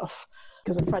animation stuff,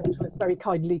 because a friend was very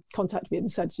kindly contacted me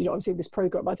and said, you know, I've seen this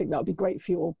program. I think that would be great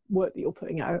for your work that you're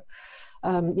putting out.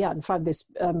 And found this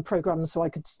program so I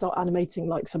could start animating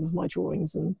like some of my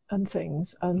drawings and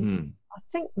things. And I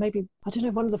think maybe, I don't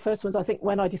know, one of the first ones, I think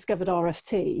when I discovered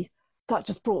RFT, that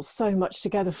just brought so much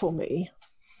together for me.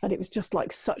 And it was just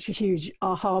like such a huge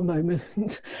aha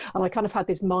moment. And I kind of had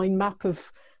this mind map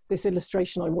of this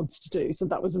illustration I wanted to do. So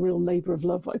that was a real labour of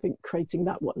love, I think, creating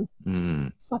that one.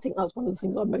 I think that's one of the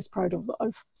things I'm most proud of that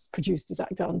I've produced as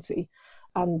Act Auntie.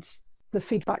 And the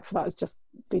feedback for that has just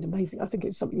been amazing. I think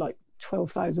it's something like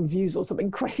 12,000 views or something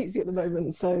crazy at the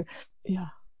moment. So, yeah.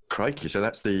 Crikey. So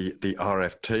that's the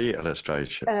RFT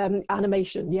illustration.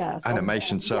 Animation, yeah. So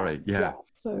animation, sorry. Yeah.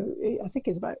 So I think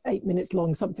it's about 8 minutes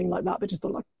long, something like that, but just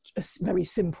like a very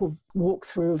simple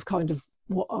walkthrough of kind of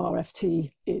what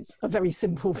RFT is. A very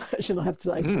simple version, I have to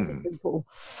say. Very simple.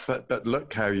 But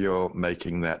look how you're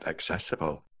making that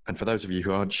accessible. And for those of you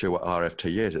who aren't sure what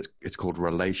RFT is, it's called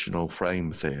relational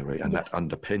frame theory, and that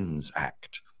underpins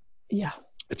ACT. Yeah.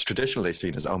 It's traditionally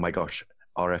seen as, oh my gosh,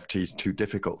 RFT is too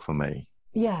difficult for me.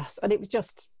 Yes, and it was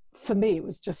just, for me, it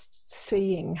was just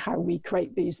seeing how we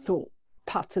create these thought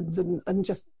patterns and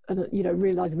just, you know,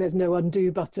 realising there's no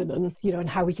undo button, and, you know, and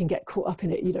how we can get caught up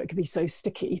in it. You know, it can be so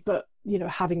sticky, but, you know,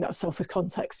 having that self as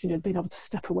context, you know, being able to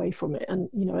step away from it, and,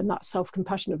 you know, and that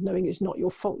self-compassion of knowing it's not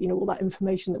your fault, you know, all that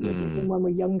information that we're given when we're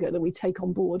younger that we take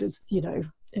on board as, you know,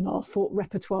 in our thought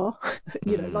repertoire,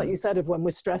 you know, like you said, of when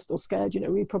we're stressed or scared, you know,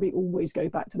 we probably always go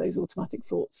back to those automatic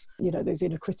thoughts, you know, those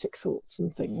inner critic thoughts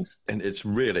and things. And it's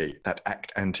really that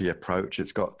Act Auntie approach.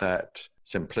 It's got that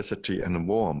simplicity and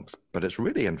warmth, but it's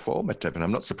really informative. And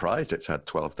I'm not surprised it's had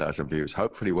 12,000 views.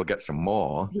 Hopefully we'll get some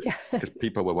more, because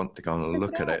people will want to go and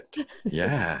look at it.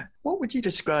 Yeah. What would you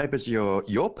describe as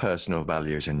your personal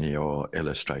values in your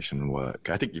illustration work?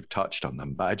 I think you've touched on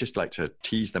them, but I'd just like to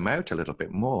tease them out a little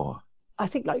bit more. I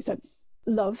think, like you said,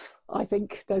 love. I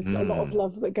think there's a lot of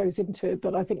love that goes into it,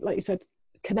 but I think, like you said,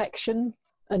 connection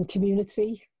and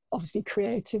community, obviously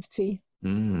creativity.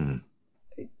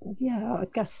 Yeah, I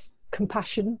guess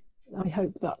compassion. I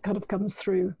hope that kind of comes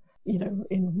through, you know,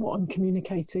 in what I'm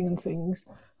communicating and things.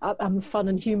 And fun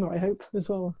and humour, I hope, as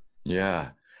well. Yeah,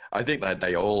 I think that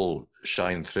they all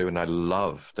shine through, and I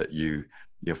love that your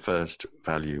first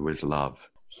value was love.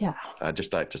 Yeah. I'd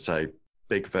just like to say,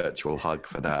 big virtual hug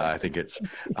for that. I think it's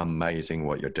amazing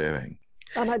what you're doing.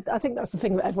 And I think that's the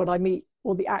thing that everyone I meet,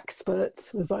 or the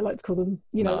experts, as I like to call them,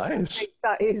 you know, nice. I think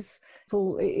that is,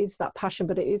 it is that passion,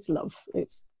 but it is love.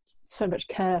 It's so much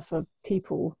care for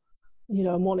people, you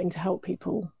know, and wanting to help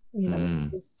people, you know,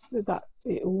 that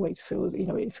it always feels, you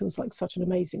know, it feels like such an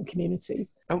amazing community.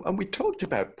 And we talked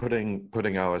about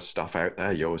putting our stuff out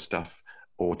there, your stuff,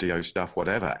 audio stuff,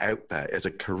 whatever, out there as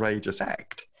a courageous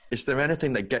act. Is there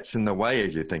anything that gets in the way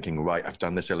of you thinking, right, I've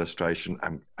done this illustration,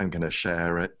 I'm going to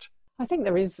share it? I think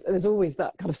there's always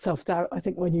that kind of self-doubt, I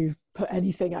think, when you put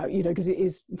anything out, you know, because it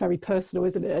is very personal,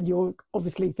 isn't it? And you're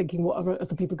obviously thinking, what are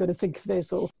other people going to think of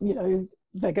this? Or, you know,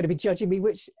 they're going to be judging me,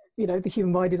 which, you know, the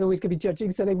human mind is always going to be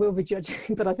judging, so they will be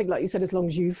judging. But I think, like you said, as long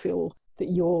as you feel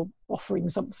that you're offering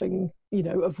something, you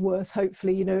know, of worth,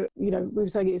 hopefully, you know, we were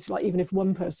saying, if like, even if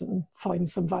one person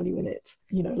finds some value in it,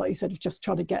 you know, like you said, of just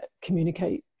trying to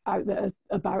communicate out there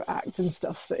about ACT and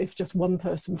stuff, that if just one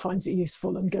person finds it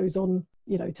useful and goes on,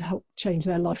 you know, to help change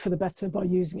their life for the better by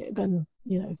using it, then,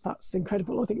 you know, that's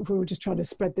incredible. I think if we were just trying to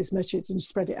spread this message and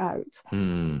spread it out,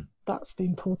 that's the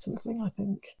important thing, I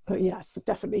think. But yes,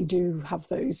 definitely do have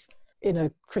those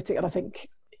inner critic, and I think,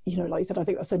 you know, like you said, I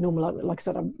think that's so normal. Like I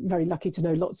said, I'm very lucky to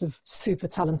know lots of super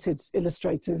talented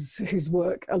illustrators whose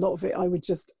work, a lot of it I would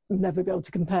just never be able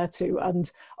to compare to. And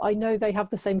I know they have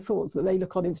the same thoughts, that they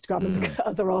look on Instagram and look at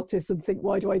other artists and think,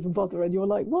 why do I even bother? And you're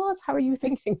like, what? How are you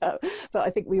thinking that? But I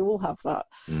think we all have that,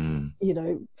 you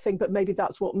know, thing. But maybe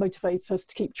that's what motivates us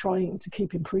to keep trying, to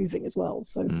keep improving as well.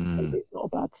 So maybe it's not a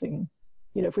bad thing.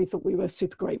 You know, if we thought we were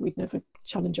super great, we'd never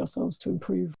challenge ourselves to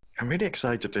improve. I'm really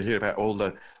excited to hear about all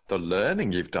the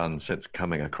learning you've done since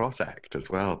coming across ACT as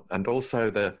well. And also,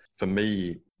 for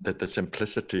me, that the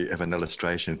simplicity of an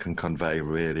illustration can convey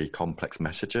really complex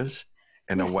messages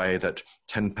in a way that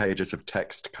 10 pages of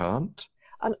text can't.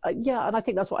 And and I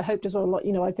think that's what I hoped as well. Like,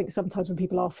 you know, I think sometimes when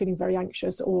people are feeling very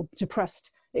anxious or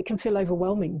depressed, it can feel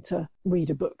overwhelming to read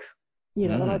a book, you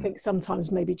know, and I think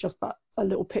sometimes maybe just that a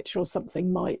little picture or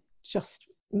something might just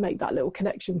make that little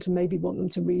connection to maybe want them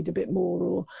to read a bit more,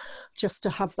 or just to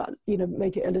have that, you know,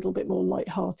 make it a little bit more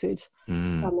lighthearted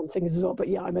and things as well. But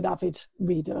yeah, I'm an avid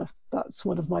reader. That's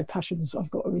one of my passions. I've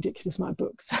got a ridiculous amount of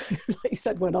books. Like you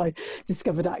said, when I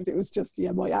discovered ACT, it was just,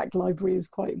 my ACT library is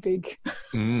quite big.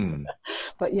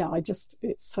 But yeah, it's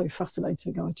so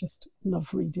fascinating. I just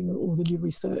love reading all the new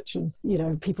research and, you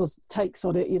know, people's takes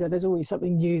on it. You know, there's always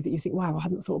something new that you think, wow, I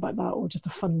hadn't thought about that, or just a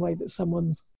fun way that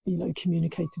someone's, you know,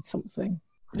 communicated something.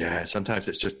 Yeah, sometimes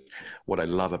it's just what I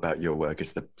love about your work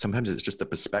is sometimes it's just the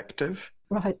perspective.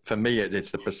 Right. For me,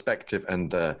 it's the perspective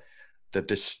and the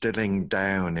distilling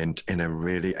down in a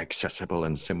really accessible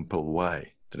and simple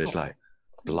way that is like,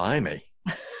 blimey.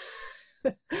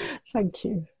 Thank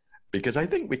you. Because I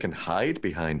think we can hide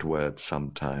behind words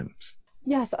sometimes.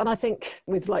 Yes, and I think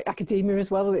with like academia as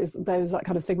well, there's that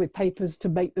kind of thing with papers to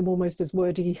make them almost as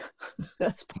wordy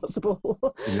as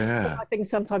possible. Yeah. I think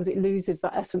sometimes it loses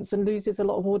that essence and loses a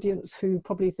lot of audience who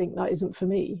probably think that isn't for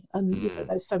me. And you know,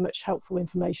 there's so much helpful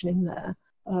information in there.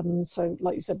 So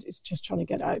like you said, it's just trying to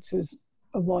get out to as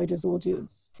a wide as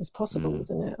audience as possible,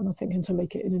 isn't it? And I think, and to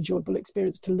make it an enjoyable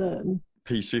experience to learn.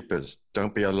 P Supers,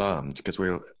 don't be alarmed, because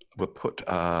we'll put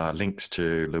links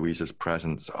to Louisa's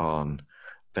presence on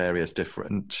various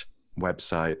different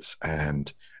websites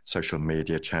and social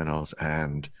media channels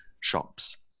and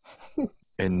shops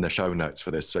in the show notes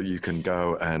for this. So you can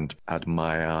go and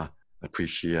admire,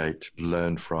 appreciate,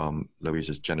 learn from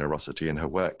Louisa's generosity in her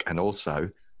work, and also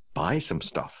buy some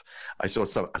stuff. I saw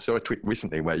a tweet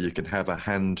recently where you can have a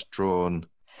hand-drawn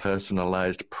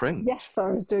personalized print. Yes, I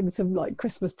was doing some like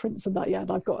Christmas prints and that, and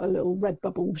I've got a little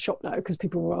Redbubble shop now because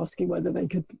people were asking whether they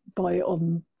could buy it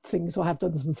on things. So I have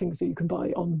done some things that you can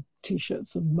buy on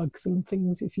t-shirts and mugs and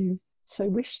things if you so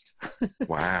wished.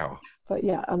 Wow. But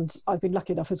yeah, and I've been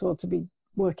lucky enough as well to be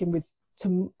working with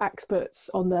some experts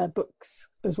on their books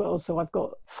as well. So I've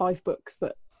got 5 books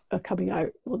that are coming out,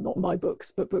 well, not my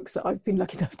books, but books that I've been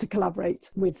lucky enough to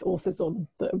collaborate with authors on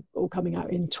that are all coming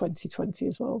out in 2020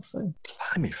 as well. So,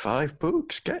 blimey, 5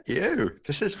 books, get you.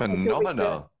 This is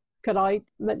phenomenal. Could I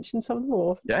mention some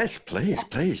more? Yes, please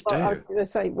do. Well, I was going to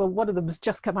say, well, one of them has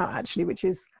just come out actually, which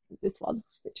is this one,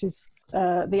 which is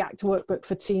the ACT workbook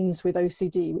for teens with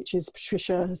OCD, which is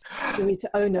Patricia's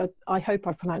owner. I hope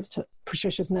I've pronounced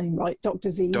Patricia's name right, Dr.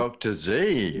 Z. Dr.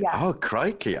 Z. Yes. Oh,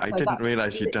 crikey. I didn't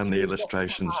realise you'd done the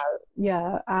illustrations.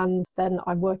 Yeah, and then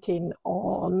I'm working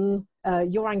on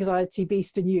Your Anxiety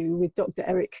Beast and You with Dr.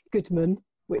 Eric Goodman,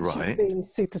 which has been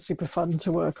super, super fun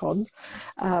to work on.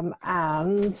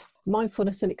 And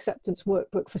Mindfulness and Acceptance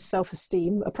Workbook for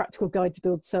Self-Esteem, a practical guide to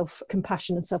build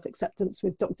self-compassion and self-acceptance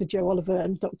with Dr. Joe Oliver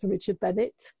and Dr. Richard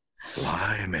Bennett.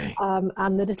 Blimey.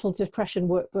 And the Little Depression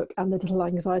Workbook and the Little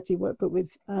Anxiety Workbook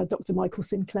with Dr. Michael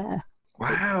Sinclair.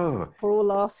 Wow. For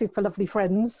all our super lovely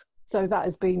friends. So that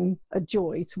has been a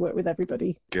joy to work with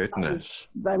everybody. Goodness.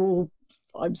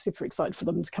 I'm super excited for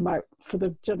them to come out for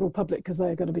the general public because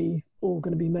they're all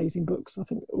going to be amazing books. I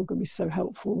think all going to be so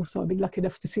helpful. So I've been lucky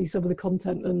enough to see some of the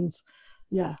content, and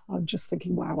yeah, I'm just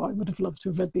thinking, wow, I would have loved to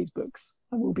have read these books.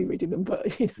 I will be reading them,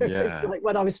 but it's like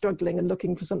when I was struggling and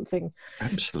looking for something,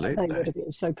 absolutely, they would have been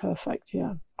so perfect.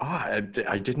 Yeah. Oh,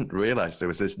 I didn't realise there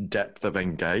was this depth of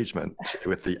engagement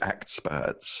with the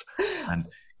experts and.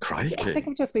 Crikey. I think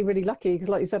I've just been really lucky because,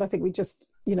 like you said, I think we just,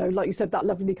 like you said, that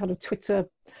lovely kind of Twitter,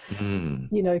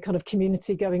 kind of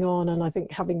community going on. And I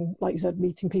think having, like you said,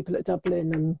 meeting people at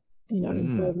Dublin and,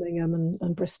 in Birmingham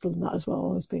and Bristol and that as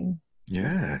well has been.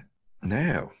 Yeah.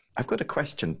 Now, I've got a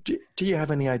question. Do you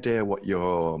have any idea what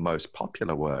your most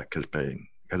popular work has been?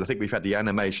 Because I think we've had the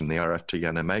animation, the RFT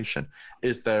animation.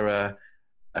 Is there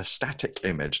a static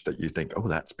image that you think, oh,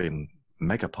 that's been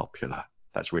mega popular,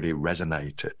 that's really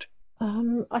resonated?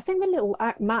 I think the little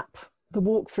ACT map the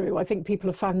walkthrough, I think people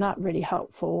have found that really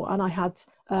helpful. And I had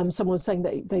someone saying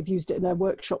that they've used it in their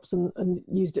workshops and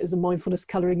used it as a mindfulness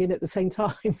colouring in at the same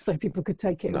time, so people could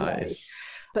take it away.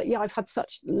 But yeah, I've had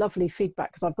such lovely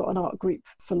feedback because I've got an art group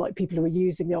for like people who are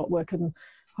using the artwork, and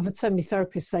I've had so many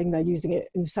therapists saying they're using it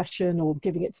in session or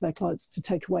giving it to their clients to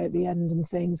take away at the end and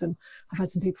things. And I've had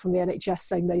some people from the NHS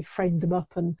saying they've framed them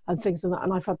up and things like that.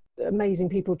 And I've had amazing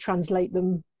people translate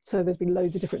them. So there's been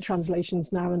loads of different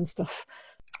translations now and stuff.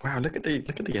 Wow, look at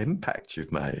the impact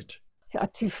you've made. Yeah, I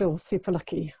do feel super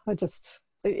lucky.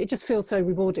 It just feels so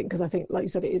rewarding because I think, like you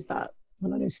said, it is that.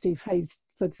 And I know Steve Hayes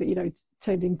said that,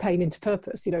 turning pain into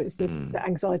purpose. It's this the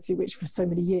anxiety which for so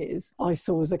many years I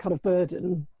saw as a kind of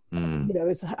burden.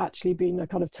 Has actually been a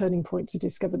kind of turning point to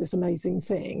discover this amazing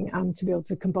thing and to be able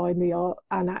to combine the art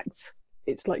and act.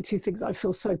 It's like two things I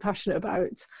feel so passionate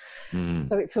about.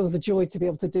 So it feels a joy to be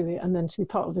able to do it and then to be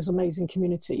part of this amazing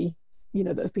community,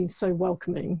 that have been so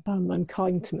welcoming and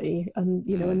kind to me. And,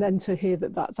 and then to hear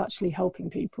that that's actually helping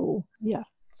people. Yeah,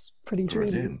 it's pretty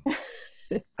dreamy.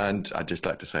 And I'd just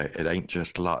like to say, it ain't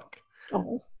just luck.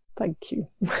 Oh, thank you.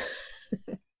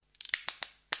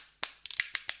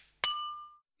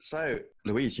 So,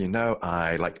 Louise,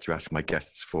 I like to ask my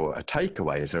guests for a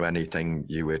takeaway. Is there anything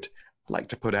you would like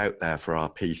to put out there for our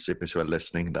Peace Supers who are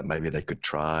listening that maybe they could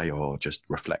try or just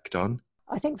reflect on?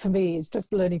 I think for me, it's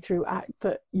just learning through ACT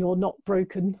that you're not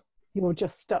broken, you're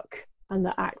just stuck, and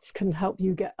that ACT can help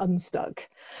you get unstuck.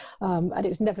 And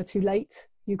it's never too late.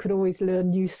 You can always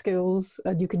learn new skills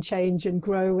and you can change and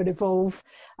grow and evolve,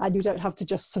 and you don't have to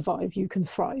just survive, you can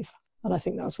thrive. And I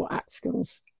think that's what ACT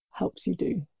skills helps you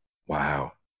do.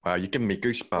 Wow, you're giving me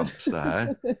goosebumps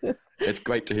there. It's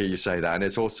great to hear you say that. And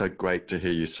it's also great to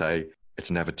hear you say it's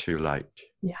never too late.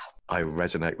 Yeah. I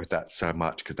resonate with that so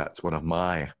much because that's one of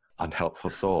my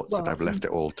unhelpful thoughts, that I've left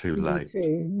it all too late.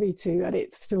 Me too. And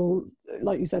it's still,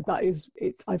 like you said,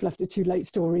 I've left it too late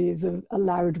story is a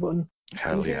loud one.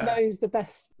 Hell yeah. Who knows, the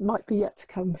best might be yet to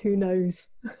come. Who knows?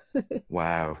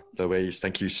 Wow. Louise,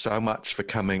 thank you so much for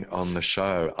coming on the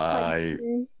show.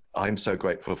 I'm so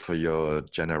grateful for your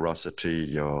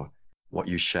generosity, what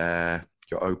you share,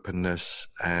 your openness,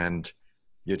 and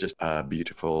you're just a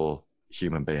beautiful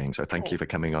human being. So thank you for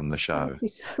coming on the show. Thank you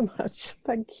so much.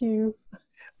 Thank you.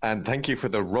 And thank you for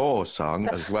the Raw song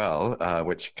as well,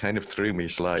 which kind of threw me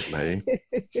slightly.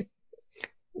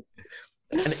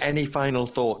 And any final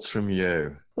thoughts from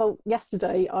you? Well,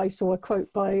 yesterday I saw a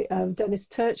quote by Dennis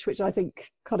Turch, which I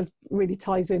think kind of really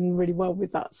ties in really well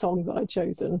with that song that I'd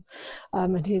chosen.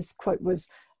 And his quote was,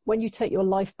 "When you take your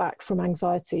life back from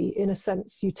anxiety, in a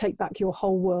sense, you take back your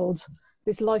whole world.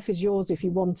 This life is yours if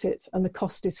you want it, and the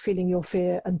cost is feeling your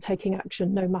fear and taking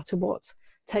action no matter what.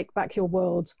 Take back your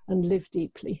world and live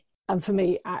deeply." And for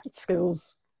me, ACT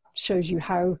skills shows you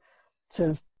how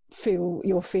to feel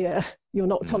your fear. You're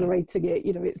not tolerating it.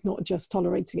 It's not just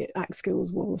tolerating it. ACT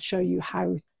skills will show you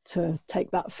how to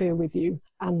take that fear with you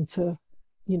and to,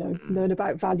 learn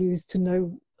about values, to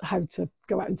know how to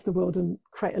go out into the world and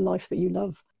create a life that you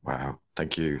love. Wow.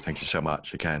 Thank you. Thank you so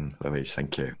much again, Louise.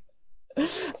 Thank you.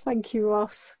 Thank you,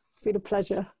 Ross. It's been a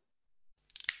pleasure.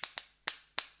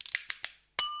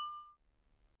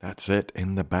 That's it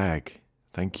in the bag.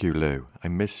 Thank you, Lou. I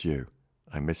miss you.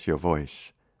 I miss your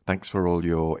voice. Thanks for all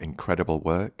your incredible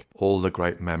work, all the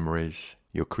great memories,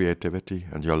 your creativity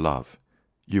and your love.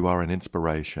 You are an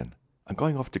inspiration. I'm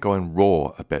going off to go and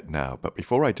roar a bit now, but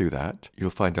before I do that,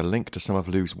 you'll find a link to some of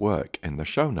Lou's work in the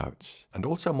show notes, and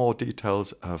also more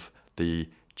details of the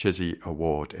Chizzy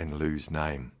Award in Lou's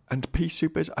name. And Peace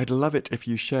Supers, I'd love it if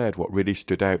you shared what really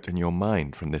stood out in your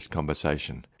mind from this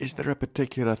conversation. Is there a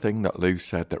particular thing that Lou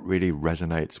said that really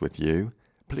resonates with you?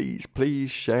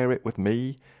 Please share it with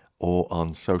me or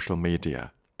on social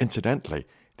media. Incidentally,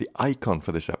 the icon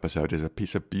for this episode is a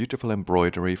piece of beautiful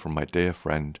embroidery from my dear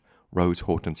friend Rose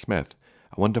Horton-Smith,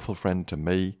 a wonderful friend to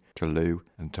me, to Lou,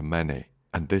 and to many.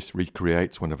 And this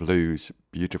recreates one of Lou's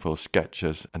beautiful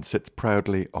sketches and sits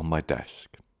proudly on my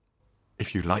desk.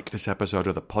 If you like this episode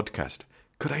of the podcast,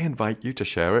 could I invite you to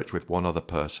share it with one other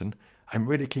person? I'm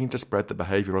really keen to spread the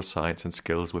behavioural science and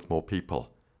skills with more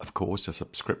people. Of course, a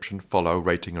subscription, follow,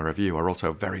 rating or review are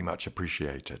also very much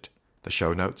appreciated. The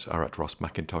show notes are at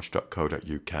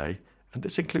rossmcintosh.co.uk, and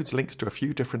this includes links to a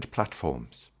few different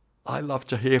platforms. I love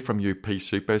to hear from you, Peace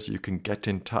Supers. You can get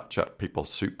in touch at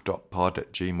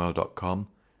peoplesoup.pod@gmail.com.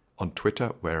 On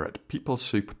Twitter, we're at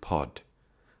peoplesouppod.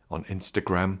 On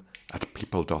Instagram, at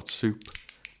people.soup.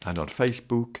 And on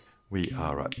Facebook, we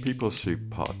are at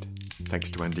peoplesouppod. Thanks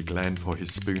to Andy Glenn for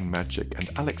his spoon magic and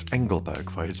Alex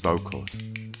Engelberg for his vocals.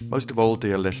 Most of all,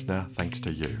 dear listener, thanks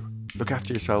to you. Look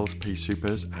after yourselves, Peace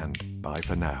Supers, and bye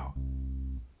for now.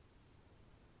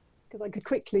 Because I could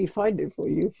quickly find it for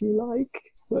you if you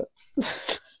like. But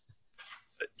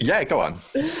Yeah, go on.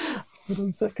 hold on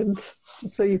a second,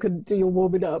 just so you can do your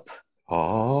warming up.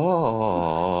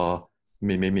 Oh,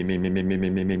 me.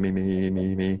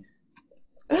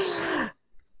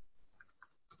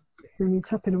 You're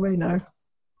tapping away now.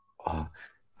 I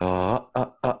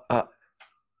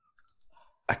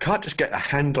can't just get a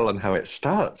handle on how it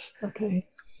starts. Okay.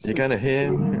 You're going to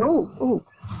hear... Oh,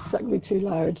 is that going to be too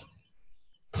loud?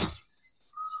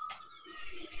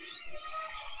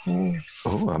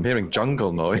 Oh, I'm hearing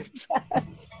jungle noise.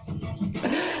 Yes.